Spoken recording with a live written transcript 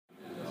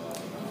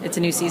It's a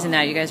new season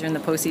now. You guys are in the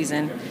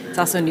postseason. It's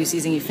also a new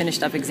season. You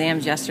finished up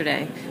exams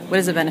yesterday. What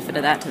is the benefit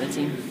of that to the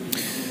team?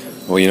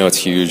 Well, it's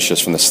huge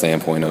just from the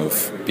standpoint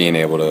of being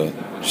able to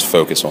just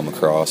focus on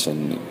lacrosse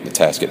and the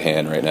task at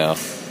hand right now.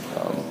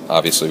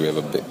 Obviously, we have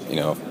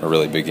a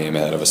really big game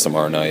ahead of us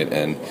tomorrow night,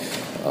 and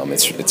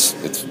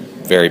it's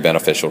very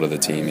beneficial to the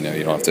team.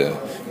 You don't have to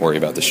worry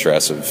about the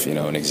stress of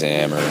an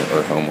exam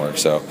or homework.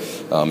 So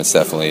it's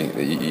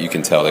definitely, you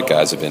can tell that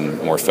guys have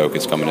been more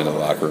focused coming into the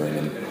locker room,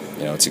 and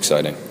it's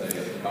exciting.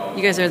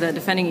 You guys are the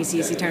defending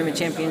ECAC Tournament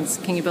champions.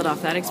 Can you build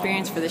off that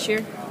experience for this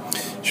year?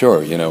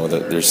 Sure.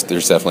 There's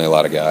definitely a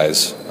lot of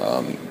guys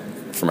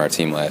from our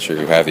team last year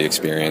who have the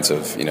experience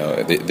of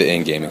the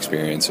in-game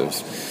experience of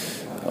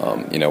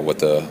what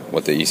the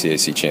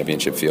ECAC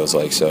championship feels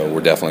like. So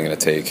we're definitely going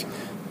to take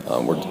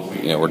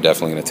we're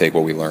definitely going to take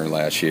what we learned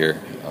last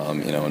year,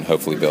 and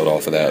hopefully build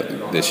off of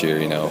that this year.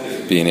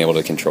 Being able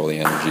to control the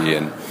energy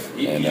and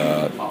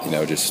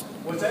just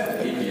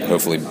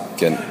hopefully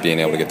being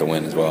able to get the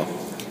win as well.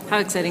 How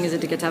exciting is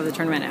it to get to have the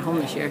tournament at home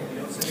this year?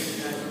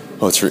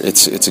 Well,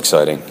 it's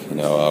exciting.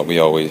 We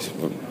always,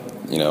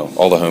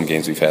 all the home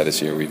games we've had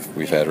this year,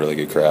 we've had really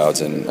good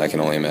crowds, and I can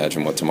only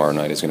imagine what tomorrow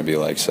night is going to be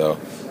like. So,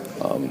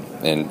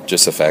 and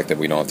just the fact that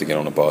we don't have to get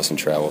on a bus and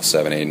travel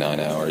 7, 8, 9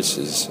 hours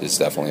is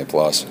definitely a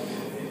plus.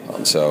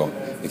 So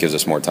it gives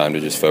us more time to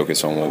just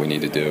focus on what we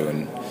need to do,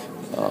 and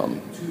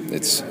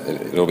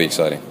it'll be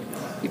exciting.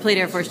 You played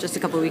Air Force just a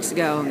couple of weeks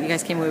ago. You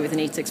guys came away with an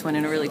 8-6 win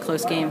in a really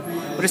close game.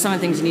 What are some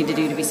of the things you need to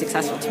do to be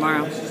successful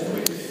tomorrow?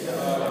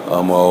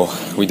 Well,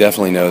 we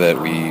definitely know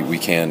that we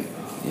can't,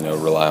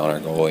 rely on our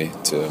goalie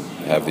to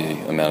have the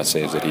amount of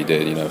saves that he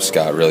did.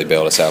 Scott really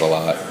bailed us out a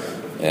lot,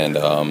 and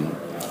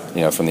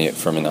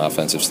from an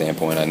offensive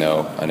standpoint, I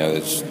know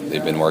that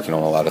they've been working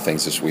on a lot of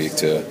things this week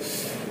to,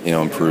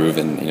 improve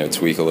and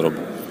tweak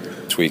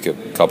a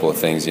couple of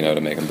things, to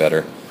make them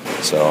better.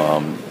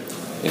 So,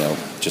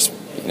 just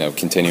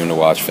continuing to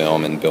watch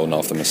film and building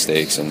off the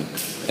mistakes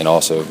and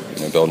also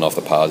building off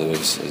the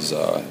positives is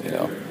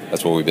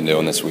that's what we've been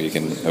doing this week,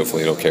 and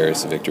hopefully it'll carry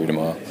us to victory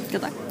tomorrow.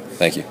 Good luck.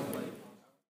 Thank you.